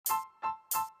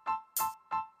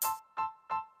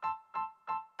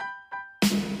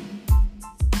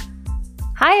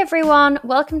Hi everyone,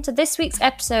 welcome to this week's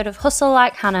episode of Hustle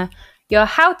Like Hannah, your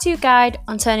how-to guide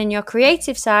on turning your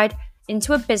creative side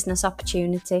into a business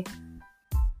opportunity.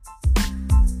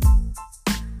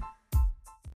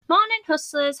 Morning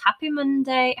hustlers, happy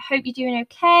Monday. I hope you're doing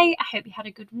okay. I hope you had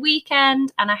a good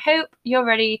weekend and I hope you're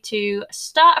ready to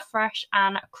start afresh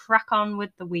and crack on with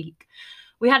the week.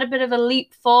 We had a bit of a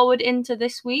leap forward into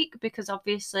this week because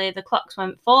obviously the clocks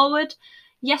went forward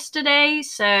yesterday,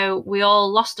 so we all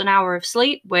lost an hour of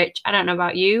sleep, which I don't know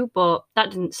about you, but that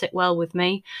didn't sit well with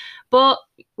me. But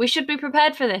we should be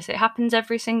prepared for this. It happens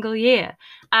every single year.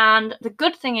 And the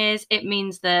good thing is it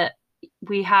means that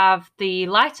we have the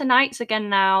lighter nights again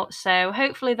now, so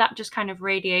hopefully that just kind of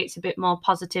radiates a bit more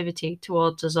positivity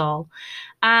towards us all.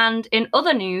 And in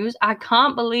other news, I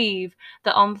can't believe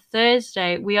that on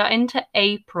Thursday we are into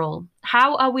April.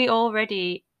 How are we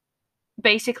already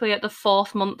basically at the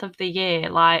fourth month of the year?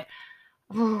 Like,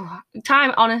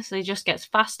 time honestly just gets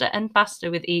faster and faster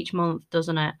with each month,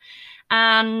 doesn't it?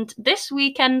 And this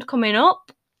weekend coming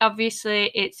up,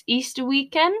 obviously it's Easter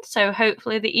weekend, so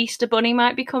hopefully the Easter bunny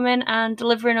might be coming and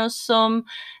delivering us some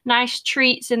nice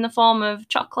treats in the form of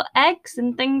chocolate eggs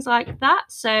and things like that.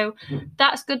 So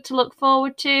that's good to look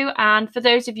forward to. And for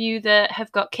those of you that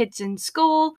have got kids in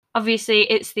school, obviously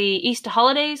it's the Easter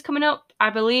holidays coming up, I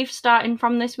believe, starting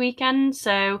from this weekend.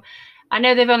 So I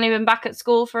know they've only been back at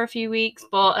school for a few weeks,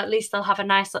 but at least they'll have a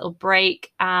nice little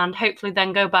break and hopefully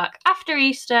then go back after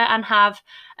Easter and have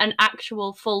an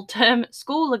actual full term at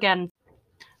school again.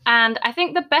 And I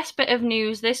think the best bit of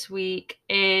news this week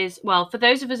is, well, for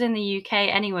those of us in the UK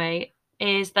anyway,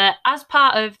 is that as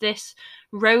part of this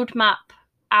roadmap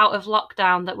out of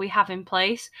lockdown that we have in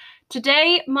place,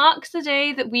 today marks the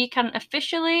day that we can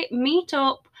officially meet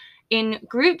up in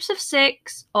groups of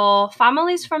 6 or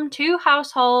families from 2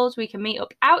 households. We can meet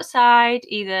up outside,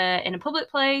 either in a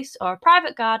public place or a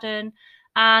private garden,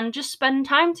 and just spend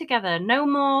time together. No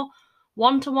more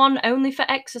one-to-one only for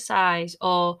exercise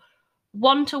or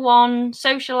one-to-one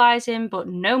socializing, but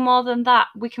no more than that.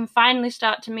 We can finally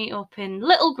start to meet up in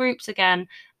little groups again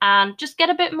and just get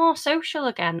a bit more social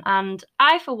again. And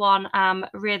I, for one, am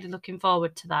really looking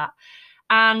forward to that.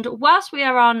 And whilst we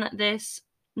are on this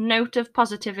note of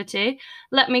positivity,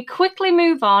 let me quickly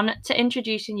move on to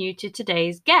introducing you to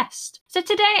today's guest. So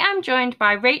today I'm joined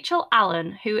by Rachel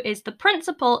Allen, who is the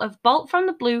principal of Bolt from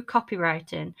the Blue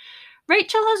Copywriting.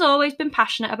 Rachel has always been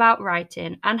passionate about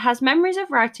writing and has memories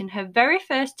of writing her very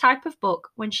first type of book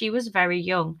when she was very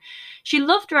young. She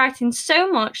loved writing so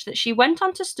much that she went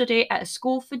on to study at a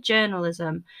school for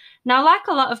journalism. Now, like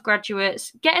a lot of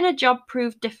graduates, getting a job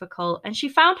proved difficult and she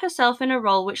found herself in a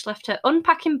role which left her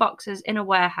unpacking boxes in a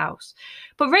warehouse.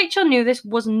 But Rachel knew this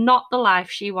was not the life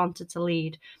she wanted to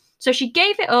lead. So she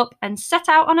gave it up and set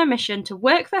out on a mission to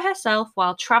work for herself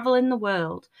while travelling the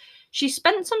world. She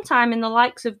spent some time in the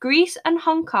likes of Greece and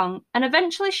Hong Kong, and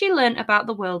eventually she learnt about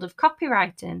the world of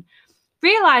copywriting.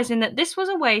 Realising that this was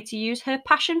a way to use her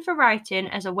passion for writing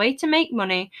as a way to make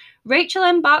money, Rachel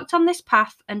embarked on this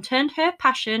path and turned her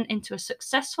passion into a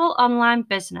successful online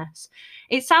business.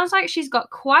 It sounds like she's got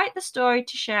quite the story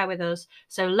to share with us,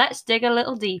 so let's dig a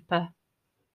little deeper.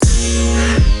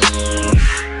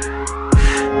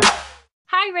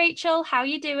 Hi Rachel, how are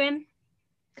you doing?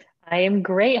 I am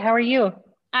great. How are you?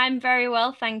 I'm very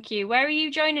well, thank you. Where are you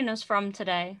joining us from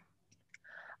today?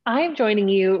 I'm joining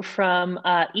you from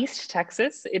East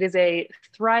Texas. It is a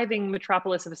thriving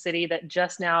metropolis of a city that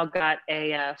just now got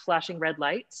a flashing red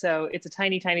light. So it's a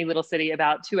tiny, tiny little city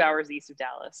about 2 hours east of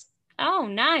Dallas. Oh,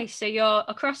 nice. So you're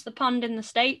across the pond in the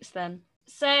States then.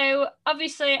 So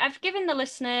obviously I've given the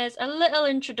listeners a little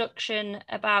introduction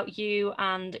about you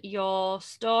and your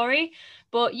story,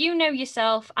 but you know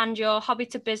yourself and your hobby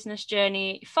to business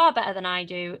journey far better than I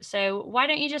do. So why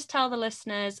don't you just tell the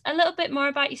listeners a little bit more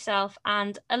about yourself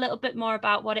and a little bit more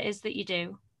about what it is that you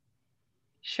do?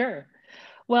 Sure.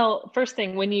 Well, first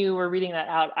thing, when you were reading that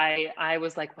out, I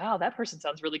was like, wow, that person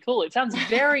sounds really cool. It sounds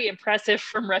very impressive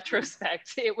from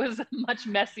retrospect. It was much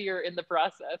messier in the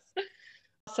process.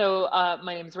 So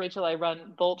my name is Rachel. I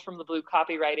run Bolt from the Blue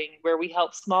Copywriting, where we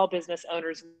help small business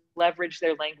owners leverage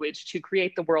their language to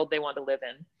create the world they want to live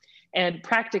in. And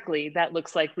practically, that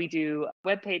looks like we do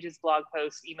web pages, blog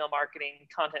posts, email marketing,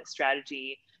 content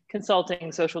strategy,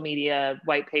 consulting, social media,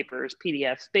 white papers,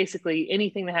 PDFs, basically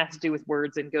anything that has to do with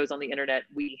words and goes on the internet,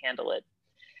 we handle it.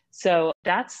 So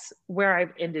that's where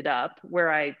I've ended up.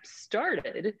 Where I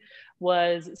started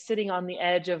was sitting on the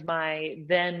edge of my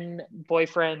then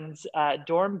boyfriend's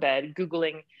dorm bed,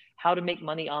 Googling how to make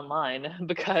money online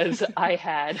because I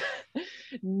had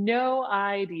no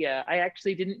idea. I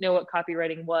actually didn't know what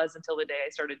copywriting was until the day I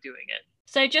started doing it.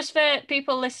 So just for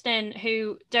people listening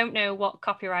who don't know what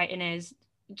copywriting is,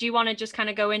 do you want to just kind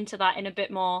of go into that in a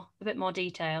bit more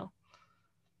detail?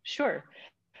 Sure.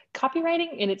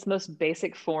 Copywriting in its most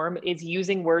basic form is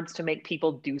using words to make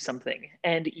people do something.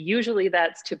 And usually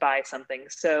that's to buy something.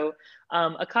 So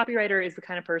a copywriter is the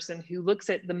kind of person who looks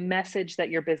at the message that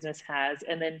your business has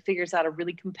and then figures out a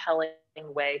really compelling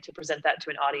way to present that to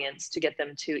an audience to get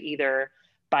them to either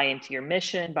buy into your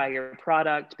mission, buy your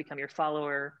product, become your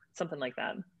follower, something like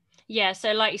that. Yeah,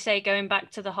 so like you say, going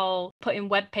back to the whole putting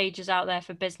web pages out there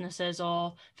for businesses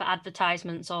or for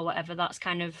advertisements or whatever, that's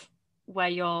kind of where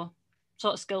your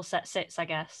sort of skill set sits, I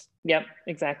guess. Yep,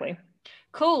 exactly.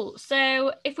 Cool.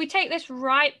 So if we take this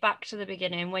right back to the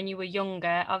beginning, when you were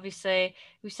younger, obviously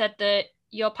we said that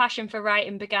your passion for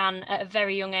writing began at a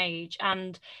very young age.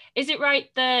 And is it right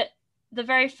that the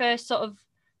very first sort of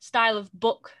style of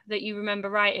book that you remember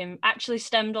writing actually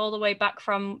stemmed all the way back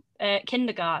from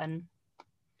kindergarten?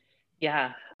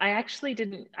 Yeah, I actually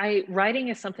didn't. Writing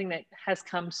is something that has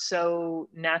come so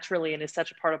naturally and is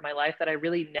such a part of my life that I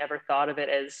really never thought of it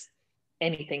as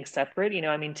anything separate.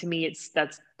 I mean, to me,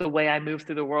 that's the way I move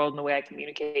through the world and the way I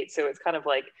communicate. So it's kind of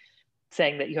like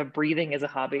saying that you have breathing as a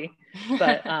hobby.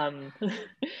 But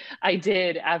I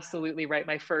did absolutely write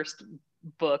my first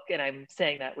book, and I'm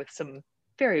saying that with some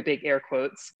very big air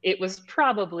quotes. It was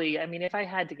probably, I mean, if I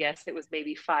had to guess, it was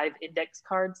maybe 5 index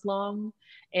cards long,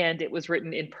 and it was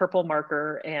written in purple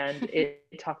marker, and it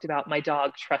talked about my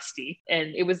dog Trusty.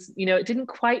 And it was, it didn't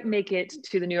quite make it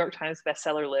to the New York Times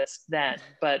bestseller list then,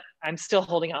 but I'm still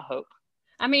holding out hope.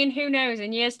 I mean, who knows,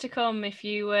 in years to come, if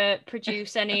you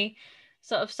produce any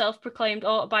sort of self-proclaimed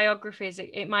autobiographies,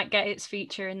 it might get its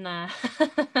feature in there.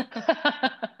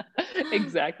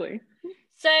 Exactly.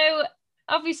 So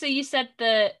obviously you said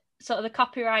that sort of the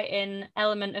copywriting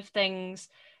element of things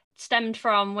stemmed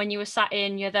from when you were sat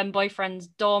in your then boyfriend's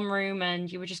dorm room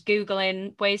and you were just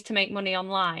Googling ways to make money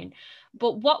online.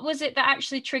 But what was it that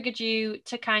actually triggered you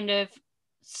to kind of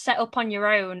set up on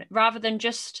your own rather than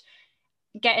just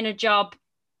getting a job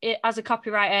as a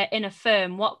copywriter in a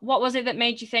firm? What was it that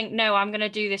made you think, no, I'm going to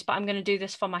do this, but I'm going to do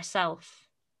this for myself?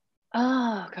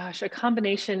 Oh gosh, a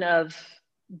combination of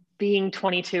being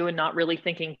 22 and not really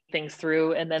thinking things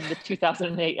through, and then the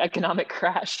 2008 economic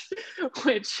crash,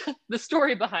 which the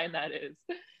story behind that is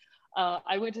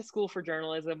I went to school for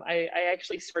journalism. I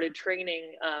actually started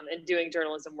training and doing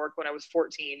journalism work when I was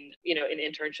 14, in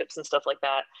internships and stuff like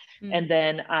that. And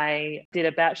then I did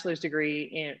a bachelor's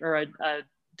degree or a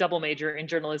double major in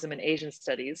journalism and Asian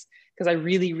studies because I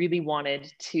really, really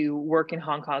wanted to work in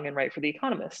Hong Kong and write for The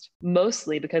Economist,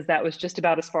 mostly because that was just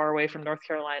about as far away from North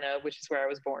Carolina, which is where I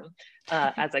was born,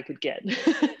 as I could get.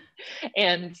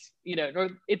 And,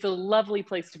 it's a lovely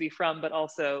place to be from, but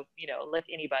also, like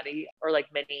anybody or like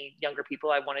many younger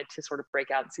people, I wanted to sort of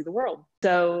break out and see the world.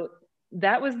 So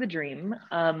that was the dream.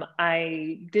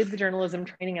 I did the journalism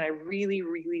training and I really,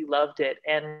 really loved it.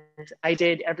 And I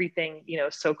did everything,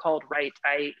 so-called right.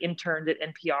 I interned at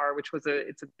NPR, which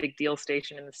it's a big deal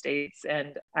station in the States.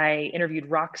 And I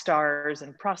interviewed rock stars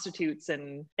and prostitutes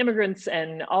and immigrants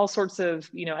and all sorts of,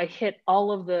 I hit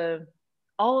all of the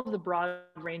broad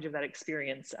range of that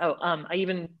experience. I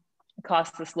even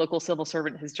cost this local civil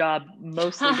servant his job,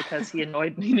 mostly because he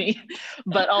annoyed me,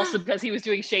 but also because he was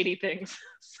doing shady things.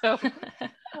 So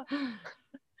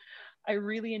I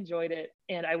really enjoyed it.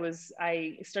 And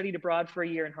I studied abroad for a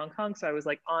year in Hong Kong. So I was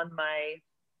like on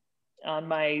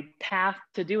my path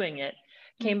to doing it,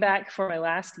 came back for my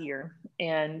last year,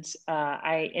 and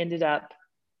I ended up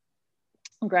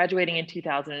graduating in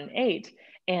 2008.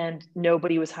 And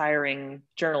nobody was hiring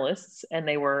journalists, and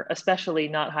they were especially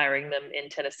not hiring them in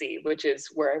Tennessee, which is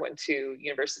where I went to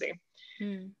university.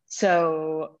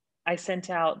 So I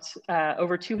sent out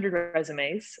over 200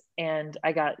 resumes, and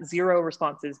I got 0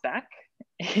 responses back.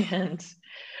 And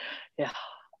yeah,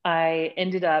 I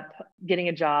ended up getting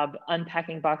a job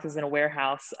unpacking boxes in a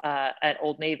warehouse at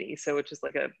Old Navy, which is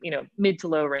like a mid to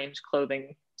low range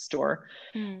clothing store.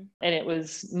 And it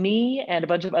was me and a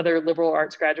bunch of other liberal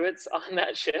arts graduates on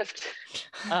that shift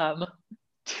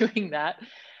doing that.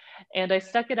 And I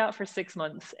stuck it out for 6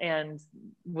 months and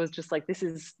was just like, this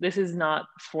is not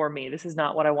for me. This is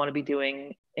not what I want to be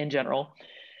doing in general.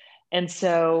 And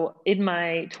so in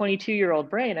my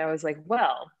 22-year-old brain, I was like,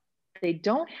 well, they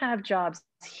don't have jobs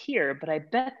here, but I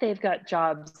bet they've got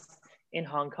jobs in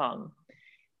Hong Kong.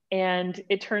 And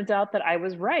it turns out that I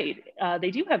was right. They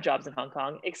do have jobs in Hong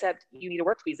Kong, except you need a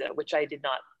work visa, which I did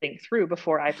not think through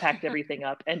before I packed everything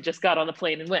up and just got on the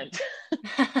plane and went.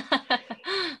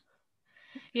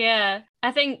 Yeah,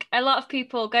 I think a lot of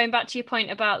people, going back to your point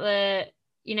about the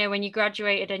you know, when you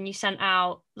graduated and you sent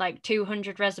out like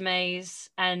 200 resumes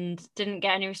and didn't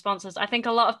get any responses. I think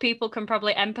a lot of people can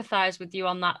probably empathize with you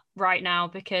on that right now,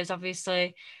 because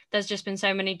obviously there's just been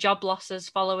so many job losses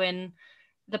following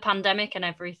the pandemic and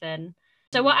everything.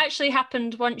 So what actually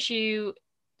happened once you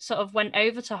sort of went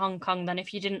over to Hong Kong then,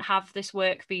 if you didn't have this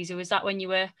work visa? Was that when you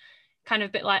were kind of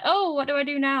a bit like, oh, what do I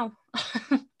do now?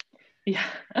 Yeah,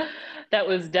 that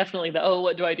was definitely the, oh,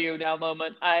 what do I do now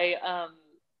moment.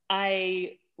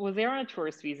 I was there on a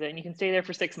tourist visa, and you can stay there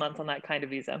for 6 months on that kind of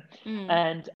visa.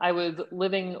 And I was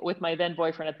living with my then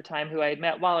boyfriend at the time, who I had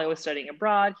met while I was studying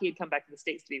abroad. He had come back to the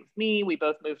States to be with me. We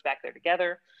both moved back there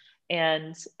together.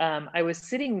 And I was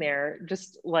sitting there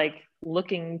just like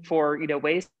looking for, you know,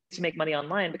 ways to make money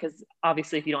online, because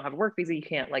obviously if you don't have a work visa, you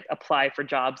can't like apply for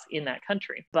jobs in that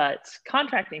country. But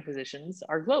contracting positions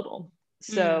are global.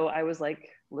 So I was like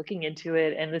looking into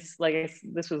it, and this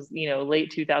was, you know, late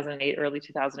 2008, early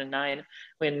 2009,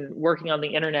 when working on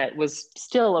the internet was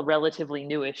still a relatively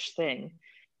newish thing.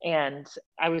 And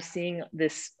I was seeing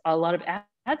a lot of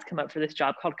ads come up for this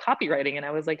job called copywriting, and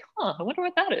I was like, huh, I wonder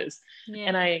what that is. Yeah.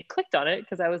 And I clicked on it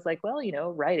because I was like, well, you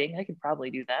know, writing, I could probably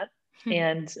do that.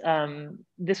 And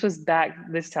this is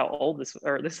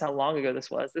how long ago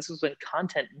this was. This was when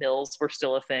content mills were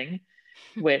still a thing,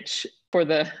 which for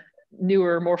the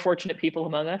newer, more fortunate people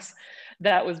among us,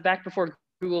 that was back before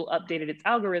Google updated its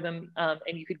algorithm,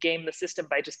 and you could game the system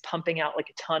by just pumping out like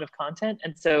a ton of content.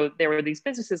 And so there were these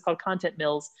businesses called content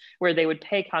mills where they would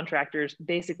pay contractors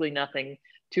basically nothing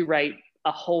to write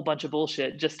a whole bunch of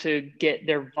bullshit just to get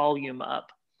their volume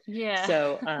up. Yeah.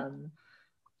 So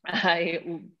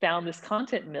I found this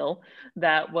content mill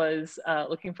that was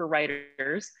looking for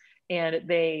writers, and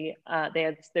they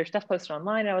had their stuff posted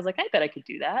online. And I was like, I bet I could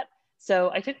do that.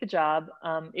 So I took the job.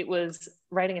 It was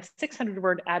writing a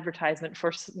 600-word advertisement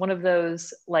for one of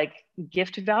those like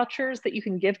gift vouchers that you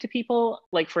can give to people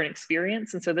like for an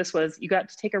experience. And so this was, you got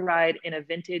to take a ride in a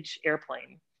vintage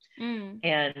airplane.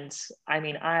 And I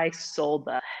mean, I sold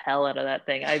the hell out of that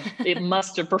thing. It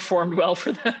must have performed well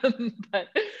for them, but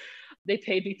they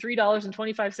paid me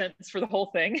 $3.25 for the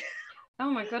whole thing. Oh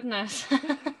my goodness.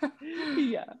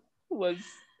 Yeah, was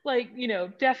like, you know,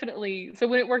 definitely. So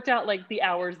when it worked out, like the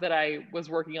hours that I was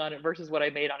working on it versus what I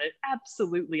made on it,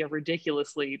 absolutely a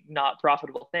ridiculously not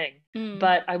profitable thing.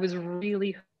 But I was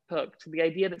really hooked. The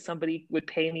idea that somebody would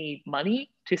pay me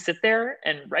money to sit there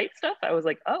and write stuff, I was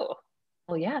like, oh,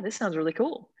 well, yeah, this sounds really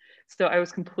cool. So I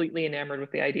was completely enamored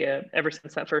with the idea ever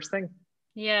since that first thing.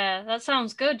 Yeah, that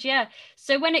sounds good. Yeah.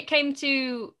 So when it came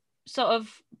to sort of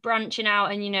branching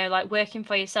out and, you know, like working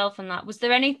for yourself and that, was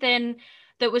there anything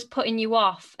that was putting you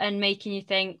off and making you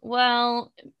think,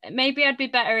 well, maybe I'd be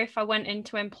better if I went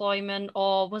into employment?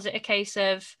 Or was it a case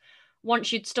of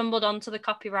once you'd stumbled onto the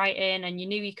copywriting and you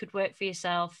knew you could work for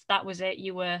yourself, that was it,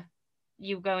 you were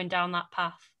going down that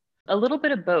path? A little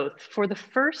bit of both. For the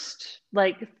first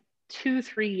like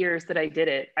 2-3 years that I did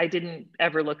it, I didn't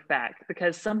ever look back,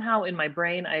 because somehow in my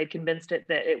brain I had convinced it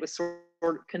that it was sort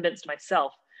of convinced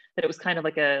myself that it was kind of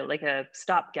like a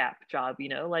stopgap job, you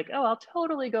know, like, oh, I'll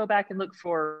totally go back and look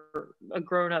for a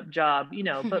grown-up job, you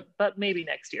know, but maybe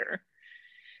next year.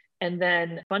 And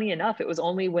then funny enough, it was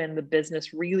only when the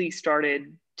business really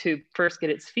started to first get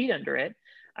its feet under it,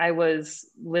 I was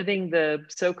living the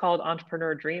so-called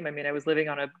entrepreneur dream. I mean, I was living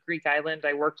on a Greek island.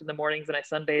 I worked in the mornings and I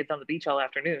sunbathed on the beach all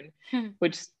afternoon,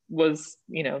 which was,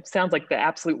 you know, sounds like the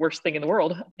absolute worst thing in the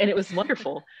world. And it was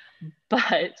wonderful.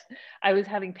 But I was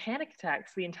having panic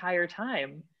attacks the entire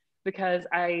time, because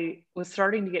I was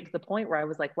starting to get to the point where I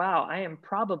was like, wow, I am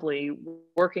probably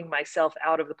working myself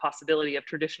out of the possibility of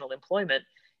traditional employment.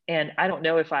 And I don't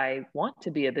know if I want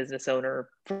to be a business owner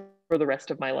for the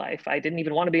rest of my life. I didn't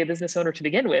even want to be a business owner to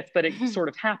begin with, but it sort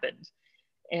of happened.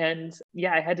 And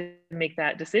yeah, I had to make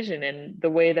that decision. And the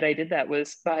way that I did that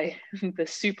was by the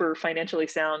super financially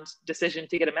sound decision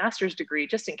to get a master's degree,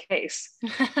 just in case,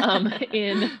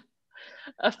 in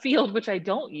a field which I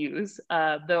don't use,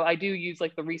 though I do use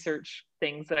like the research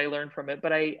things that I learned from it.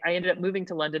 But I ended up moving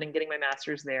to London and getting my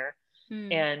master's there.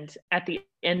 And at the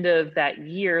end of that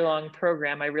year-long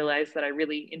program, I realized that I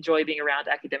really enjoy being around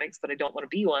academics, but I don't want to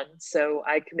be one. So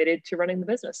I committed to running the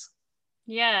business.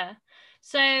 Yeah.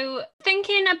 So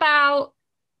thinking about,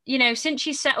 you know, since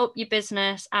you set up your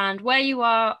business and where you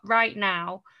are right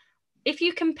now, if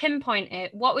you can pinpoint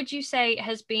it, what would you say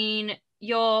has been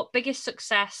your biggest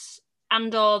success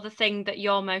and or the thing that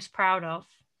you're most proud of?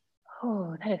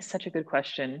 Oh, that is such a good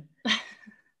question.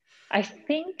 I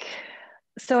think,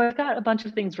 so I've got a bunch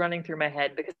of things running through my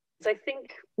head, because I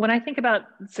think when I think about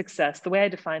success, the way I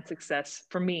define success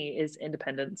for me is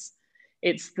independence.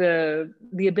 It's the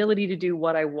ability to do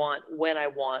what I want when I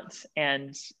want.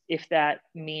 And if that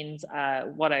means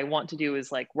what I want to do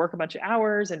is like work a bunch of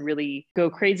hours and really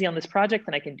go crazy on this project,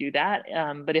 then I can do that.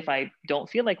 But if I don't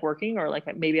feel like working, or like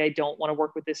maybe I don't want to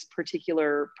work with this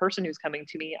particular person who's coming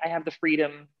to me, I have the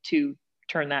freedom to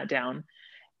turn that down.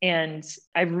 And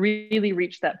I've really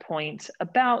reached that point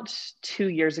about 2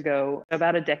 years ago,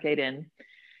 about a decade in.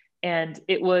 And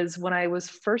it was when I was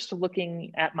first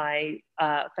looking at my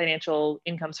financial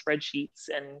income spreadsheets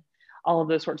and all of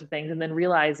those sorts of things, and then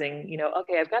realizing,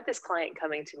 okay, I've got this client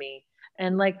coming to me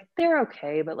and like they're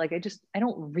okay, but like I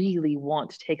don't really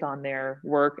want to take on their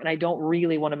work, and I don't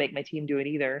really want to make my team do it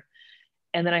either.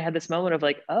 And then I had this moment of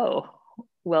like, oh,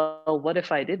 well, what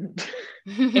if I didn't?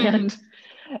 And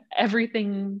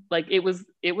everything, like it was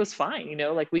fine,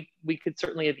 like we could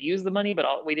certainly have used the money,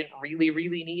 but we didn't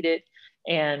really need it,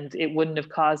 and it wouldn't have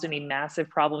caused any massive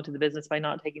problem to the business by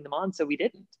not taking them on, so we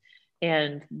didn't.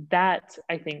 And that,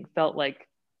 I think, felt like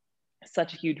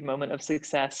such a huge moment of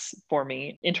success for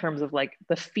me in terms of like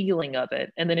the feeling of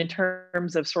it. And then in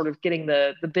terms of sort of getting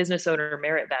the business owner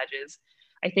merit badges,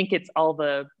 I think it's all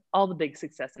the big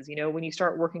successes, when you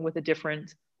start working with a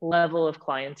different level of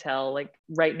clientele. Like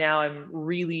right now, I'm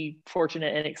really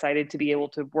fortunate and excited to be able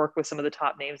to work with some of the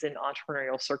top names in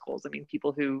entrepreneurial circles. I mean,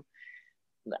 people who,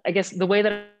 I guess the way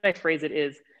that I phrase it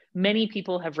is, many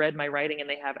people have read my writing and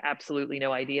they have absolutely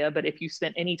no idea. But if you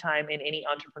spent any time in any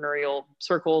entrepreneurial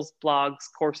circles, blogs,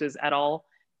 courses at all,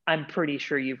 I'm pretty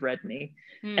sure you've read me.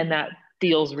 And that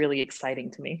feels really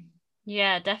exciting to me.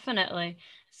 Yeah, definitely.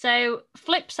 So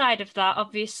flip side of that,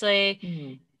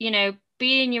 obviously,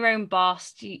 being your own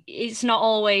boss, it's not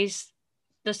always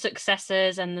the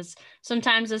successes, and there's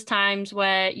times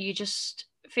where you just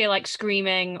feel like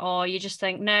screaming, or you just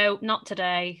think, no, not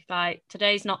today, like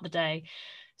today's not the day.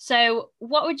 So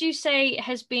what would you say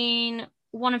has been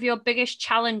one of your biggest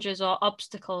challenges or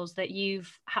obstacles that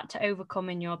you've had to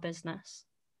overcome in your business?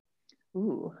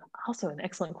 Ooh, also an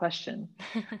excellent question.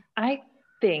 I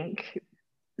think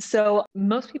so.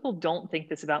 Most people don't think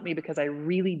this about me because I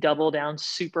really double down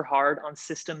super hard on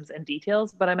systems and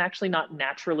details, but I'm actually not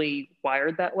naturally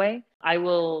wired that way. I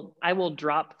will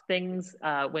drop things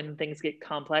when things get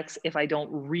complex if I don't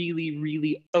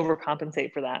really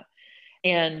overcompensate for that.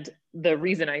 And the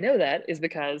reason I know that is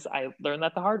because I learned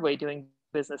that the hard way doing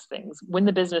business things. When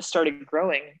the business started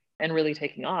growing and really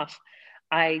taking off,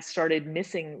 I started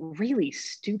missing really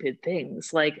stupid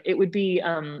things. Like it would be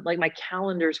like my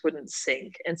calendars wouldn't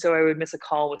sync. And so I would miss a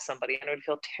call with somebody and I would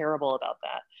feel terrible about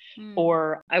that.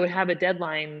 Or I would have a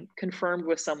deadline confirmed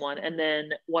with someone, and then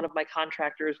one of my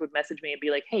contractors would message me and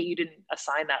be like, hey, you didn't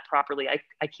assign that properly.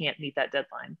 I can't meet that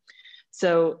deadline.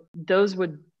 So those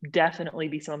would definitely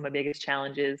be some of my biggest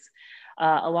challenges,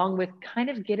 along with kind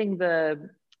of getting the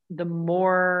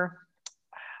more,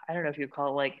 I don't know if you'd call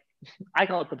it, like, I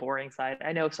call it the boring side.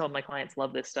 I know some of my clients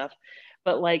love this stuff,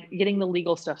 but like getting the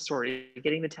legal stuff sorted,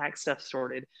 getting the tax stuff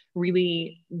sorted,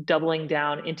 really doubling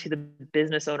down into the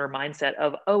business owner mindset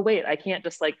of, oh, wait, I can't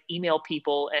just like email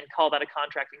people and call that a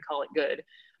contract and call it good.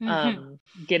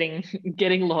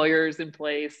 Getting lawyers in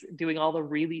place, doing all the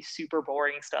really super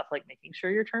boring stuff, like making sure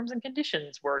your terms and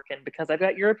conditions work. And because I've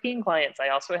got European clients, I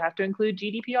also have to include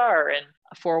GDPR. And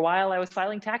for a while I was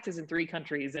filing taxes in 3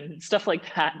 countries and stuff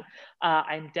like that.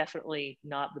 I'm definitely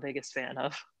not the biggest fan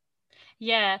of.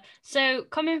 Yeah. So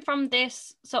coming from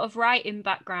this sort of writing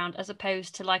background as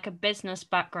opposed to like a business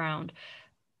background,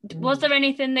 was there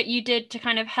anything that you did to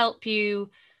kind of help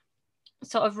you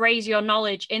sort of raise your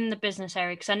knowledge in the business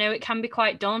area? Because I know it can be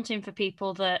quite daunting for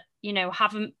people that,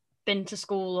 haven't been to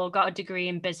school or got a degree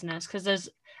in business. Because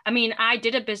I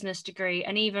did a business degree,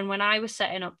 and even when I was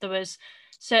setting up, there was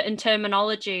certain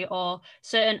terminology or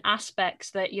certain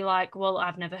aspects that you're like, well,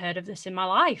 I've never heard of this in my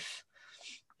life.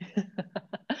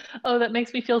 Oh, that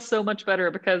makes me feel so much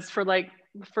better, because for like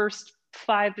the first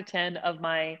 5 to 10 of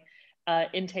my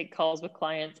intake calls with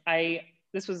clients,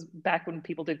 this was back when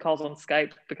people did calls on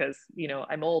Skype, because,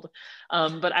 I'm old.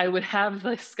 But I would have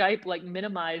the Skype like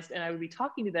minimized, and I would be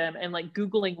talking to them and like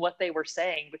Googling what they were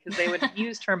saying, because they would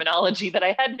use terminology that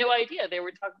I had no idea. They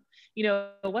were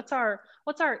talking, what's our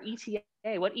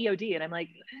ETA, what EOD? And I'm like,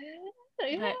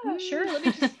 yeah, sure.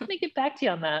 Let me get back to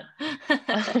you on that.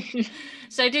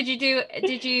 So did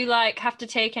you like have to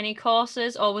take any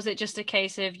courses, or was it just a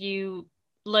case of you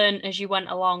learn as you went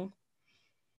along?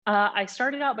 I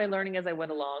started out by learning as I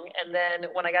went along. And then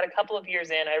when I got a couple of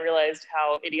years in, I realized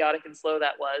how idiotic and slow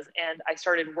that was. And I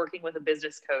started working with a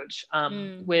business coach,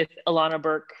 with Alana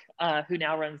Burke, who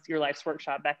now runs Your Life's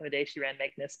Workshop. Back in the day, she ran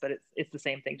Makeness, but it's the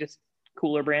same thing, just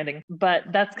cooler branding. But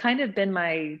that's kind of been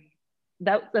my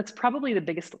that's probably the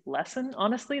biggest lesson,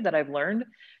 honestly, that I've learned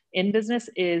in business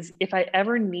is if I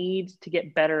ever need to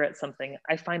get better at something,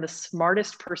 I find the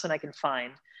smartest person I can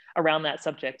find around that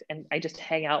subject, and I just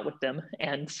hang out with them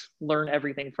and learn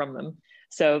everything from them.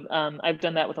 So I've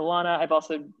done that with Alana.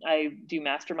 I do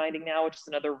masterminding now, which is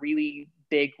another really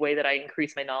big way that I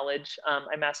increase my knowledge.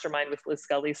 I mastermind with Liz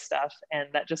Scully's stuff, and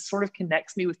that just sort of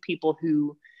connects me with people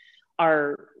who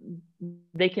are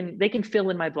they can fill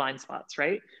in my blind spots,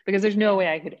 right? Because there's no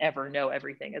way I could ever know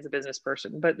everything as a business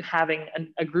person, but having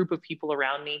a group of people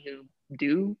around me who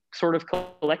do sort of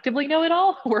collectively know it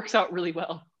all works out really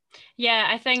well. Yeah,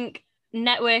 I think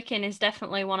networking is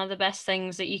definitely one of the best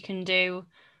things that you can do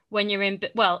when you're in,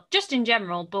 well, just in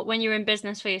general, but when you're in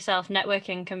business for yourself,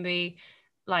 networking can be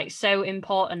like so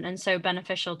important and so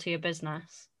beneficial to your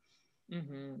business.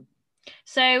 Mm-hmm.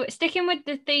 So, sticking with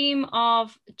the theme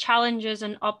of challenges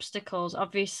and obstacles,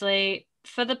 obviously,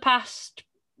 for the past,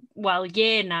 well,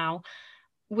 year now,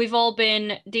 we've all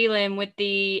been dealing with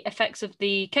the effects of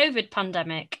the COVID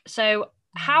pandemic. So,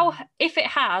 how, if it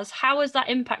has, how has that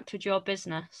impacted your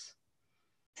business?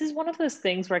 This is one of those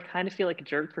things where I kind of feel like a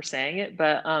jerk for saying it,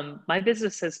 but my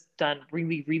business has done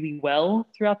really, really well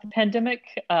throughout the pandemic.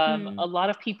 A lot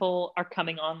of people are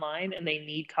coming online and they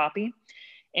need copy.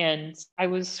 And I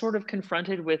was sort of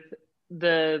confronted with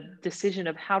the decision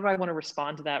of how do I want to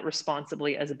respond to that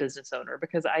responsibly as a business owner?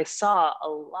 Because I saw a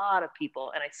lot of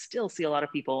people, and I still see a lot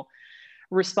of people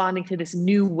responding to this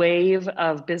new wave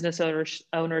of business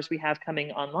owners we have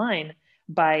coming online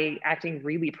by acting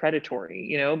really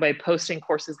predatory, by posting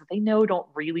courses that they know don't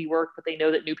really work, but they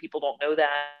know that new people don't know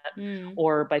that,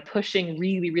 or by pushing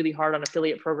really, really hard on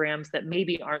affiliate programs that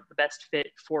maybe aren't the best fit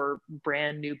for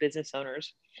brand new business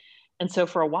owners. And so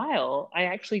for a while, I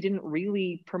actually didn't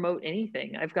really promote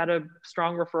anything. I've got a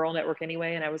strong referral network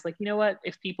anyway. And I was like, you know what?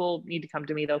 If people need to come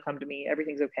to me, they'll come to me.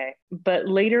 Everything's okay. But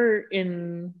later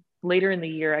in the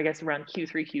year, I guess around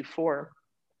Q3, Q4,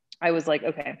 I was like,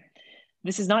 okay,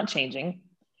 this is not changing.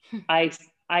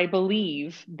 I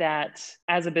believe that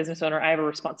as a business owner, I have a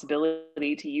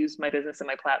responsibility to use my business and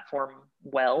my platform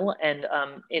well and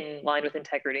in line with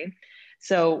integrity.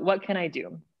 So what can I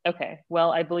do? Okay,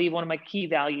 well, I believe one of my key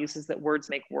values is that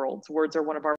words make worlds. Words are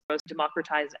one of our most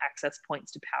democratized access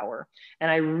points to power.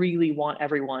 And I really want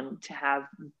everyone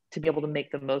to be able to make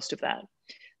the most of that.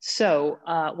 So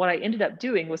what I ended up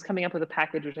doing was coming up with a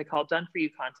package, which I call Done For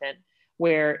You content,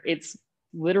 where it's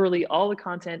literally all the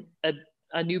content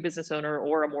a new business owner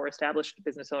or a more established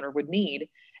business owner would need.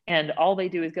 And all they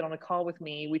do is get on a call with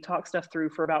me. We talk stuff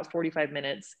through for about 45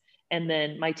 minutes. And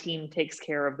then my team takes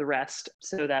care of the rest.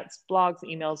 So that's blogs,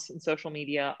 emails, and social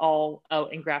media, all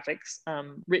in graphics,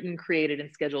 written, created, and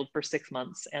scheduled for 6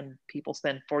 months. And people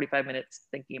spend 45 minutes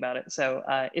thinking about it. So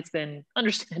it's been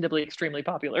understandably extremely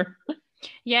popular.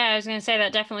 Yeah, I was going to say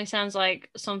that definitely sounds like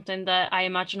something that I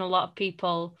imagine a lot of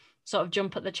people sort of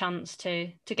jump at the chance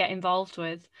to get involved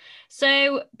with.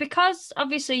 So because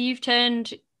obviously you've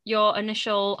turned your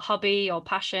initial hobby or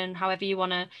passion, however you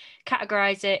want to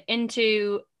categorize it,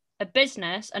 into a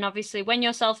business, and obviously when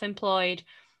you're self-employed,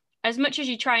 as much as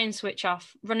you try and switch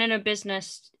off, running a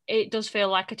business, it does feel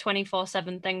like a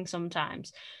 24/7 thing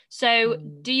sometimes. So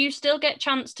do you still get a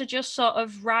chance to just sort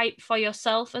of write for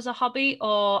yourself as a hobby,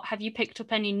 or have you picked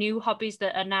up any new hobbies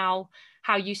that are now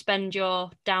how you spend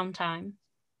your downtime?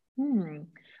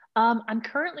 I'm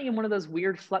currently in one of those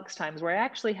weird flux times where I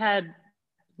actually had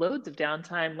loads of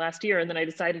downtime last year and then I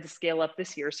decided to scale up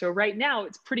this year. So right now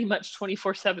it's pretty much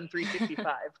 24/7,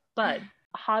 365. But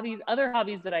other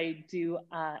hobbies that I do,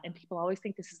 and people always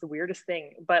think this is the weirdest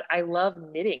thing, but I love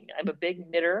knitting. I'm a big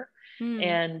knitter.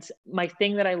 And my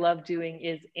thing that I love doing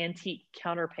is antique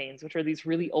counterpanes, which are these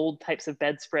really old types of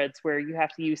bedspreads where you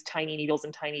have to use tiny needles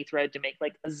and tiny thread to make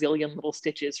like a zillion little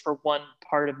stitches for one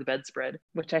part of the bedspread,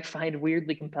 which I find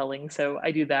weirdly compelling. So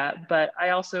I do that. But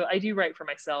I do write for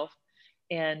myself.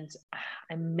 And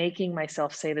I'm making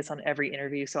myself say this on every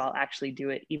interview, so I'll actually do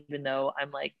it, even though I'm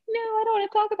like, no, I don't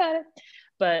want to talk about it.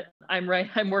 But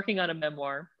I'm working on a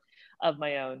memoir of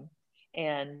my own.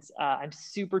 And I'm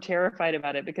super terrified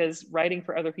about it because writing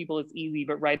for other people is easy,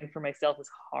 but writing for myself is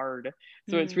hard.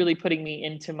 So it's really putting me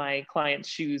into my client's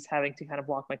shoes, having to kind of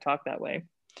walk my talk that way.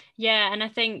 Yeah, and I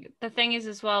think the thing is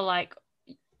as well, like,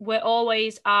 we're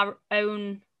always our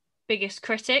own biggest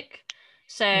critic.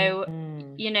 So,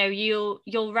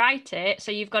 you'll write it.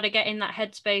 So you've got to get in that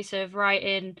headspace of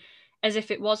writing as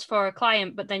if it was for a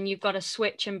client, but then you've got to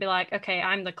switch and be like, okay,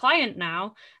 I'm the client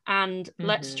now, and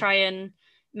let's try and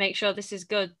make sure this is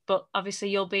good. But obviously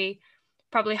you'll be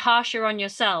probably harsher on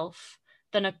yourself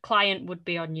than a client would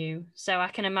be on you. So I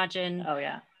can imagine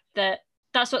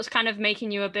that's what's kind of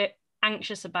making you a bit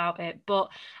anxious about it. But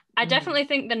I definitely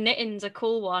think the knitting's a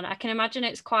cool one. I can imagine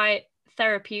it's quite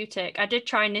therapeutic. I did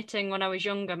try knitting when I was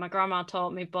younger. My grandma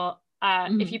taught me, but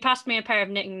if you passed me a pair of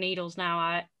knitting needles now,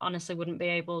 I honestly wouldn't be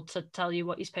able to tell you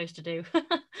what you're supposed to do.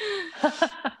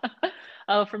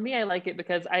 Oh, for me, I like it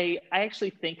because I actually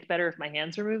think better if my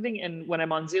hands are moving. And when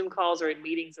I'm on Zoom calls or in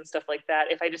meetings and stuff like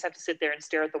that, if I just have to sit there and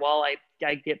stare at the wall,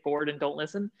 I get bored and don't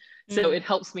listen. So it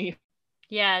helps me.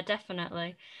 Yeah,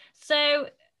 definitely. So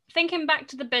thinking back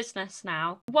to the business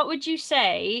now, what would you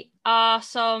say are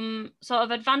some sort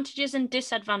of advantages and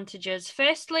disadvantages,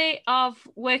 firstly, of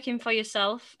working for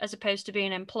yourself as opposed to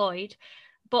being employed,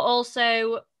 but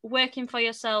also working for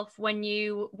yourself when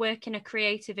you work in a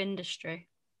creative industry?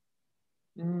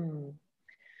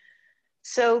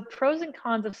 So pros and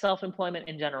cons of self-employment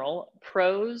in general.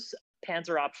 Pros, pants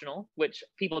are optional, which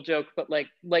people joke, but like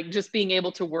just being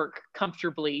able to work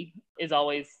comfortably is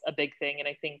always a big thing. And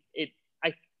I think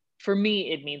for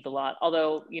me, it means a lot.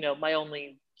 Although, my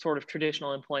only sort of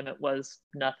traditional employment was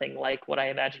nothing like what I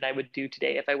imagined I would do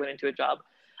today if I went into a job.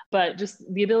 But just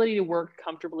the ability to work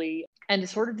comfortably and to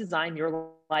sort of design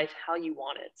your life how you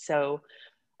want it. So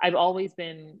I've always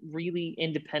been really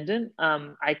independent.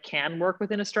 I can work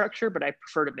within a structure, but I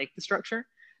prefer to make the structure.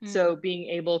 So being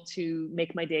able to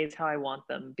make my days how I want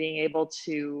them, being able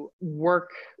to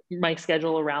work my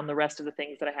schedule around the rest of the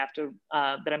things that I have to,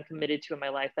 that I'm committed to in my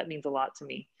life, that means a lot to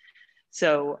me.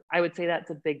 So I would say that's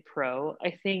a big pro.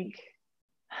 I think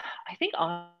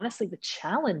honestly, the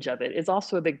challenge of it is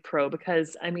also a big pro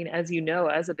because, I mean, as you know,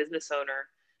 as a business owner,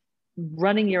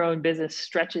 running your own business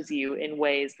stretches you in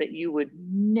ways that you would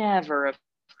never have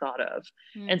thought of.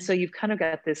 And so you've kind of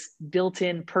got this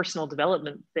built-in personal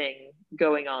development thing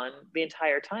going on the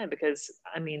entire time because,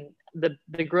 I mean,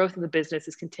 the growth of the business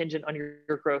is contingent on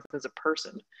your growth as a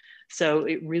person. So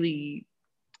it really,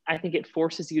 I think it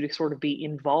forces you to sort of be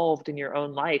involved in your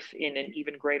own life in an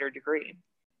even greater degree.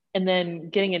 And then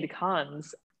getting into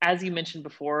cons, as you mentioned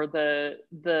before, the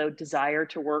desire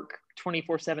to work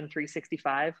 24/7,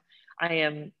 365. I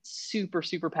am super,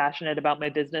 super passionate about my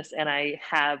business, and I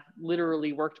have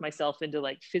literally worked myself into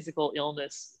like physical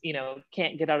illness,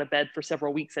 can't get out of bed for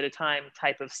several weeks at a time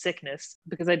type of sickness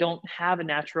because I don't have a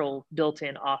natural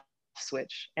built-in off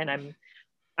switch. And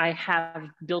I have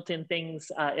built-in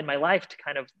things in my life to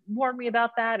kind of warn me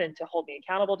about that and to hold me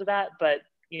accountable to that. But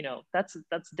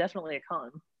that's definitely a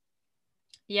con.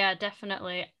 Yeah,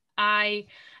 definitely. I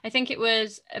think it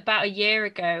was about a year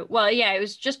ago. Well, yeah, it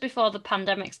was just before the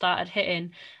pandemic started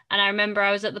hitting. And I remember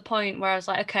I was at the point where I was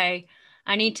like, okay,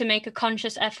 I need to make a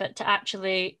conscious effort to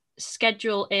actually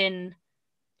schedule in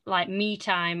like me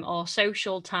time or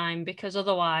social time because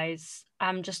otherwise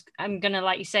I'm gonna,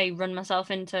 like you say, run myself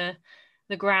into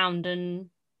the ground, and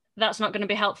that's not going to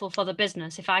be helpful for the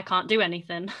business if I can't do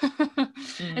anything.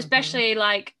 Especially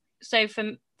like, so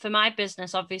for my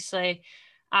business, obviously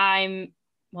I'm,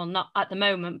 well, not at the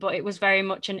moment, but it was very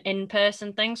much an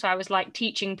in-person thing. So I was like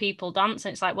teaching people dance,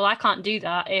 and it's like, well, I can't do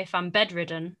that if I'm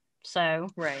bedridden. So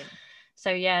Right.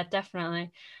 So yeah,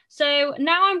 definitely. So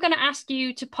now I'm going to ask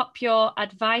you to pop your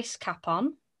advice cap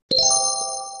on.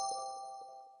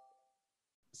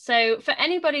 So for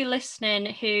anybody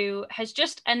listening who has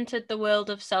just entered the world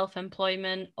of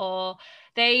self-employment, or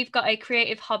they've got a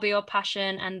creative hobby or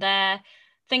passion and they're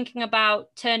thinking about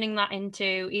turning that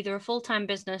into either a full-time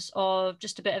business or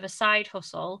just a bit of a side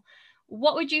hustle,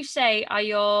 what would you say are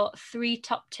your 3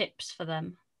 top tips for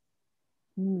them?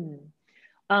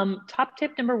 Top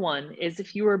tip number 1 is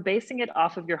if you are basing it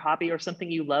off of your hobby or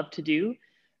something you love to do,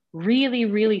 really,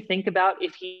 really think about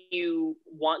if you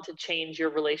want to change your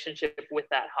relationship with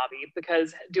that hobby,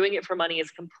 because doing it for money is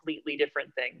a completely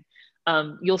different thing.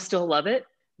 You'll still love it,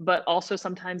 but also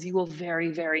sometimes you will very,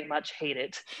 very much hate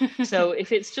it. So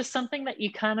if it's just something that you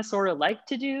kind of sort of like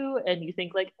to do and you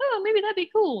think like, oh, maybe that'd be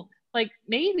cool, like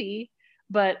maybe.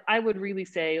 But I would really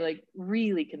say, like,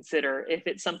 really consider if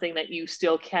it's something that you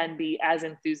still can be as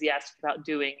enthusiastic about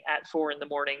doing at 4 a.m,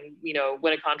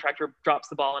 when a contractor drops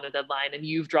the ball on a deadline and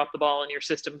you've dropped the ball in your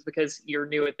systems because you're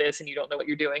new at this and you don't know what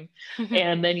you're doing.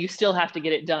 And then you still have to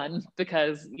get it done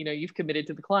because, you've committed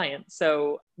to the client.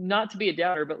 So not to be a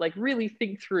doubter, but like really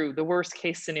think through the worst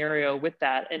case scenario with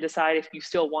that and decide if you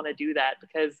still want to do that,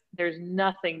 because there's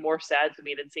nothing more sad to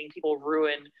me than seeing people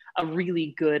ruin a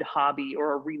really good hobby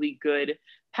or a really good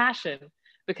passion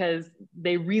because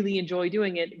they really enjoy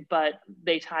doing it, but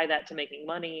they tie that to making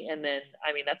money. And then,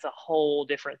 I mean, that's a whole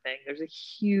different thing. There's a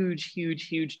huge, huge,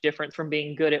 huge difference from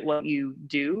being good at what you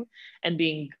do and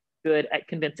being good at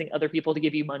convincing other people to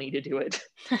give you money to do it.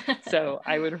 So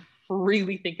I would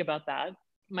really think about that.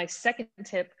 My second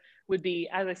tip would be,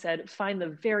 as I said, find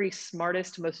the very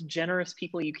smartest, most generous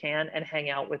people you can and hang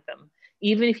out with them.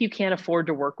 Even if you can't afford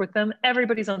to work with them,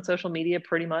 everybody's on social media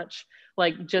pretty much.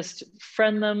 Like, just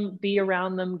friend them, be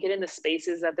around them, get in the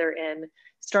spaces that they're in,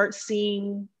 start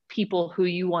seeing people who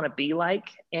you want to be like.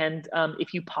 And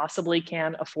if you possibly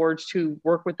can afford to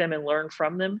work with them and learn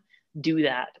from them, do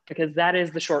that, because that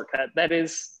is the shortcut. That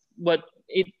is what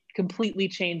it completely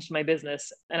changed my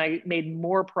business. And I made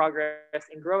more progress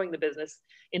in growing the business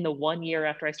in the 1 year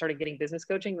after I started getting business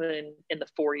coaching than in the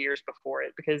 4 years before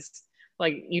it, because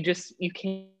like you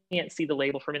can't see the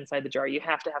label from inside the jar. You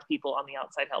have to have people on the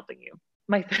outside helping you.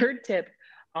 My third tip,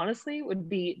 honestly, would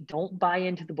be don't buy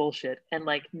into the bullshit. And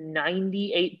like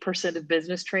 98% of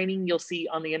business training you'll see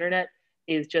on the internet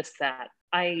is just that.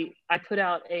 I put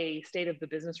out a state of the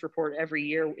business report every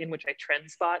year in which I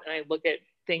trend spot and I look at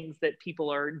things that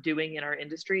people are doing in our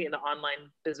industry, in the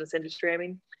online business industry, I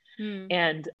mean.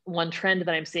 And one trend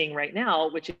that I'm seeing right now,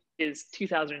 which is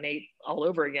 2008 all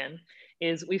over again,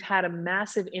 is we've had a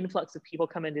massive influx of people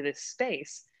come into this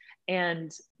space,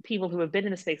 and people who have been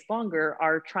in the space longer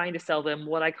are trying to sell them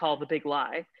what I call the big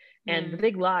lie. And the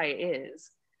big lie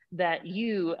is that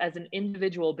you, as an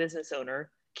individual business owner,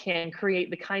 can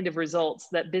create the kind of results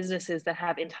that businesses that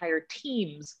have entire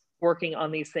teams working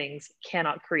on these things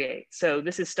cannot create. So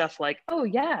this is stuff like, oh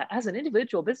yeah, as an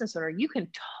individual business owner, you can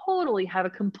totally have a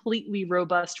completely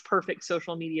robust, perfect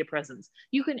social media presence.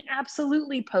 You can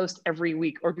absolutely post every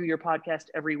week or do your podcast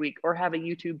every week or have a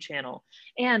YouTube channel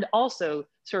and also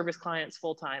service clients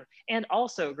full-time and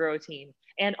also grow a team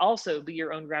and also be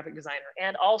your own graphic designer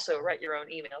and also write your own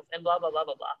emails and blah, blah, blah,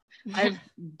 blah, blah. I've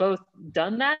both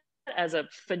done that as a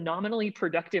phenomenally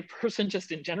productive person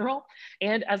just in general,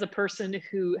 and as a person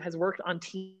who has worked on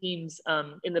teams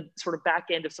in the sort of back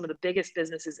end of some of the biggest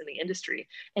businesses in the industry,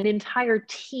 and entire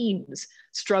teams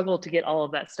struggle to get all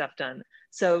of that stuff done.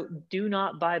 So do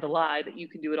not buy the lie that you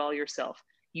can do it all yourself.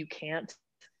 You can't,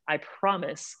 I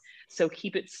promise. So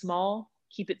keep it small,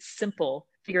 keep it simple,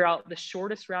 figure out the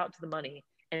shortest route to the money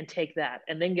and take that,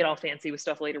 and then get all fancy with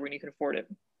stuff later when you can afford it.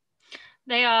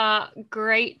 They are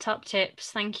great top tips.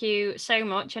 Thank you so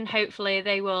much. And hopefully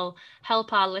they will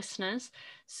help our listeners.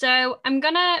 So I'm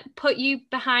going to put you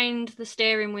behind the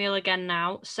steering wheel again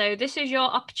now. So this is your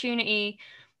opportunity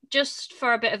just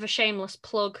for a bit of a shameless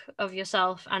plug of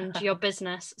yourself and your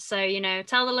business. So,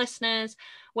 tell the listeners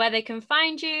where they can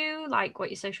find you, like what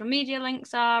your social media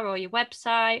links are or your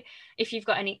website, if you've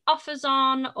got any offers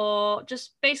on, or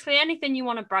just basically anything you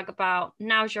want to brag about.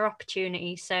 Now's your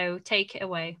opportunity. So take it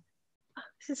away.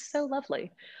 This is so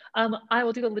lovely. I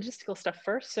will do the logistical stuff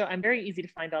first. So I'm very easy to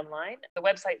find online. The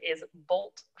website is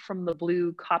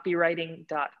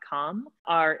boltfromthebluecopywriting.com.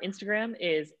 Our Instagram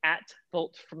is at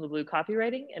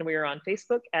boltfromthebluecopywriting, and we are on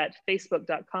Facebook at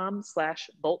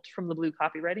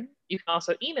facebook.com/boltfromthebluecopywriting. You can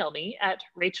also email me at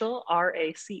Rachel,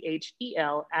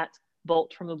 RACHEL, at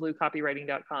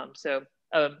boltfromthebluecopywriting.com. So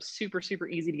super, super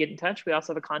easy to get in touch. We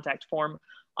also have a contact form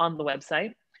on the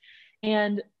website.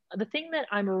 And the thing that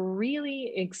I'm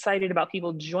really excited about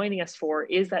people joining us for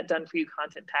is that Done For You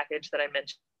content package that I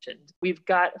mentioned. We've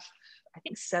got, I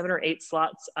think, 7 or 8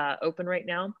 slots open right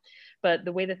now. But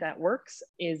the way that that works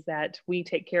is that we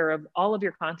take care of all of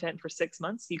your content for 6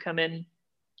 months. You come in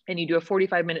and you do a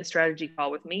 45-minute strategy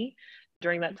call with me.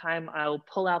 During that time, I'll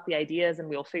pull out the ideas and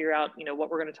we'll figure out, what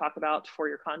we're going to talk about for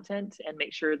your content and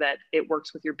make sure that it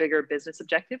works with your bigger business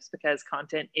objectives, because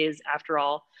content is, after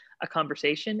all, a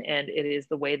conversation, and it is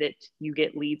the way that you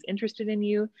get leads interested in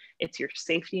you. It's your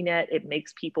safety net. It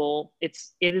makes people, it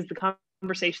is the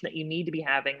conversation that you need to be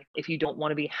having if you don't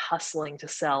want to be hustling to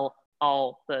sell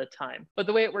all the time. But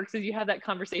the way it works is you have that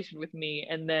conversation with me,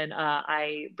 and then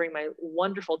I bring my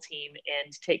wonderful team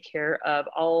and take care of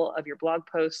all of your blog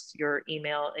posts, your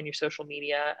email, and your social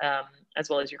media, as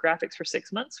well as your graphics for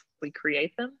 6 months. We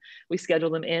create them. We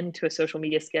schedule them into a social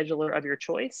media scheduler of your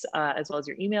choice, as well as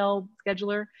your email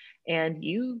scheduler, and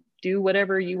you do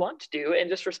whatever you want to do and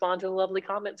just respond to the lovely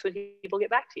comments when people get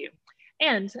back to you.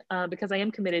 And because I am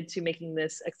committed to making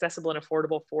this accessible and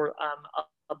affordable for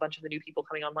a bunch of the new people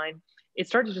coming online, it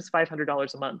starts at just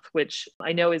 $500 a month, which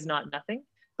I know is not nothing,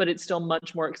 but it's still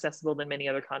much more accessible than many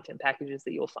other content packages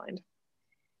that you'll find.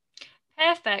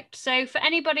 Perfect. So for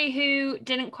anybody who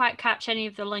didn't quite catch any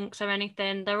of the links or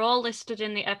anything, they're all listed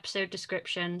in the episode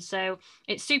description. So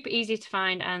it's super easy to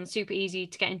find and super easy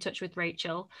to get in touch with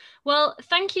Rachel. Well,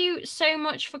 thank you so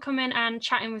much for coming and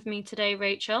chatting with me today,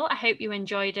 Rachel. I hope you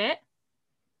enjoyed it.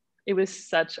 It was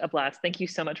such a blast. Thank you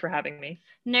so much for having me.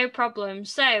 No problem.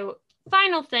 So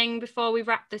Final thing before we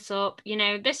wrap this up,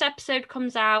 this episode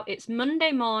comes out, it's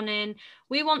Monday morning.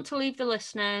 We want to leave the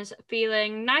listeners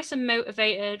feeling nice and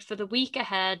motivated for the week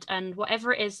ahead and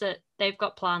whatever it is that they've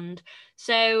got planned.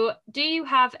 So do you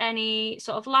have any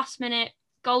sort of last minute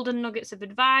golden nuggets of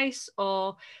advice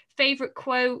or favorite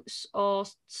quotes or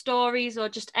stories or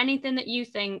just anything that you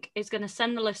think is going to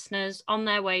send the listeners on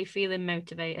their way feeling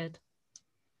motivated?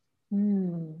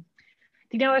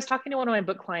 I was talking to one of my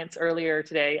book clients earlier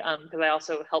today because I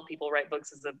also help people write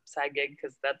books as a side gig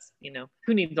because that's,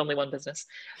 who needs only one business?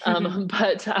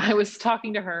 But I was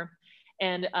talking to her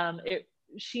and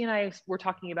she and I were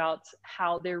talking about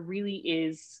how there really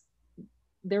is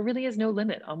no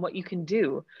limit on what you can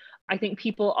do. I think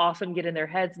people often get in their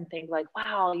heads and think like,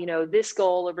 wow, this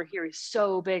goal over here is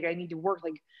so big. I need to work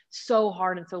like so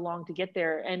hard and so long to get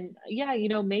there. And yeah,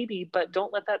 maybe, but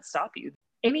don't let that stop you.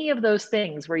 Any of those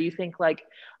things where you think like,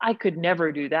 I could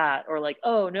never do that, or like,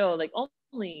 oh no, like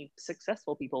only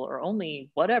successful people or only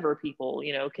whatever people,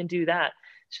 can do that.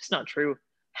 It's just not true.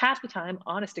 Half the time,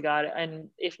 honest to God, and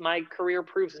if my career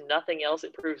proves nothing else,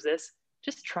 it proves this,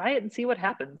 just try it and see what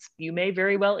happens. You may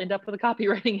very well end up with a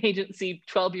copywriting agency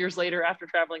 12 years later after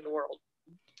traveling the world.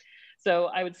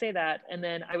 So I would say that, and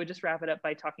then I would just wrap it up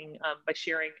by by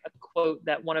sharing a quote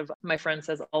that one of my friends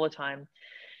says all the time.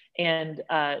 And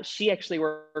she actually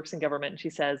works in government. And she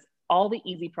says, all the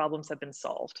easy problems have been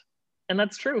solved. And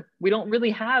that's true. We don't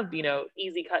really have,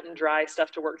 easy cut and dry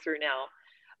stuff to work through now.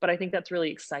 But I think that's really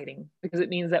exciting because it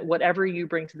means that whatever you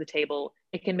bring to the table,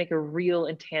 it can make a real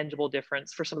and tangible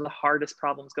difference for some of the hardest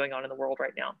problems going on in the world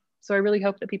right now. So I really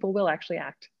hope that people will actually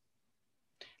act.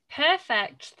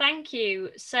 Perfect. Thank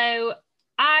you. So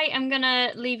I am going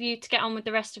to leave you to get on with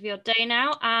the rest of your day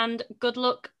now, and good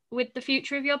luck with the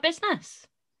future of your business.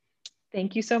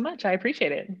 Thank you so much. I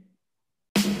appreciate it.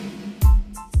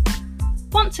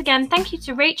 Once again, thank you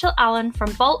to Rachel Allen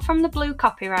from Bolt from the Blue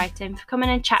Copywriting for coming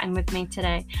and chatting with me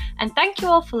today. And thank you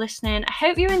all for listening. I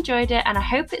hope you enjoyed it and I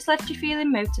hope it's left you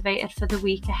feeling motivated for the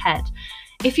week ahead.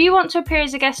 If you want to appear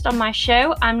as a guest on my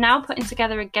show, I'm now putting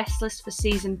together a guest list for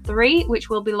season 3, which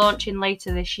will be launching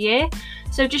later this year.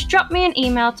 So just drop me an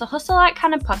email to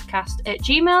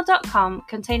hustlelikehannahpodcast@gmail.com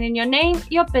containing your name,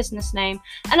 your business name,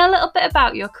 and a little bit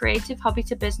about your creative hobby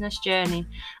to business journey.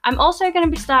 I'm also going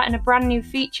to be starting a brand new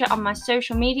feature on my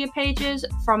social media pages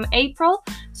from April.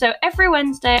 So every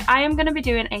Wednesday, I am going to be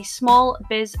doing a small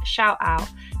biz shout out.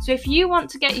 So if you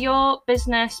want to get your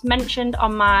business mentioned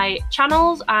on my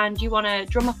channels and you want to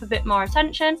drum up a bit more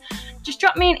attention, just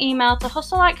drop me an email to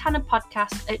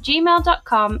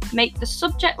hustlelikehannahpodcast@gmail.com, make the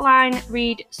subject line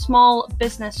read small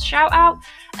business shout out,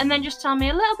 and then just tell me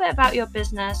a little bit about your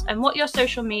business and what your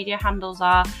social media handles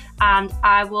are, and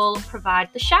I will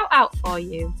provide the shout out for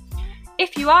you.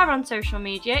 If you are on social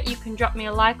media, you can drop me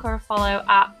a like or a follow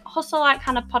at Hustle Like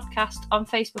Hannah Podcast on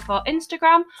Facebook or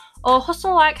Instagram, or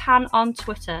Hustle Like Han on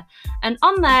Twitter. And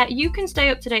on there, you can stay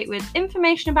up to date with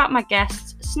information about my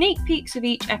guests, sneak peeks of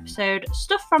each episode,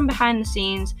 stuff from behind the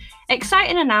scenes,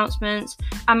 exciting announcements,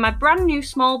 and my brand new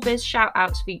Small Biz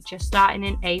Shoutouts feature starting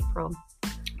in April.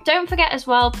 Don't forget as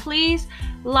well, please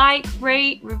like,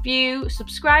 rate, review,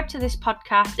 subscribe to this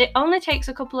podcast. It only takes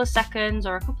a couple of seconds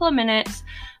or a couple of minutes,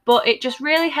 but it just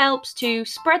really helps to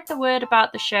spread the word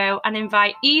about the show and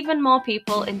invite even more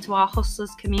people into our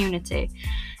Hustlers community.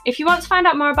 If you want to find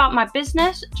out more about my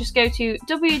business, just go to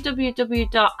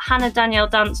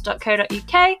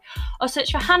www.hannahdanieldance.co.uk or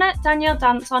search for Hannah Danielle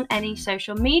Dance on any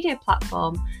social media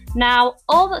platform. Now,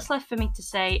 all that's left for me to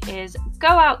say is go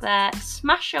out there,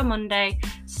 smash your Monday,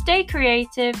 stay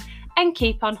creative, and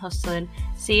keep on hustling.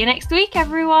 See you next week,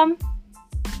 everyone.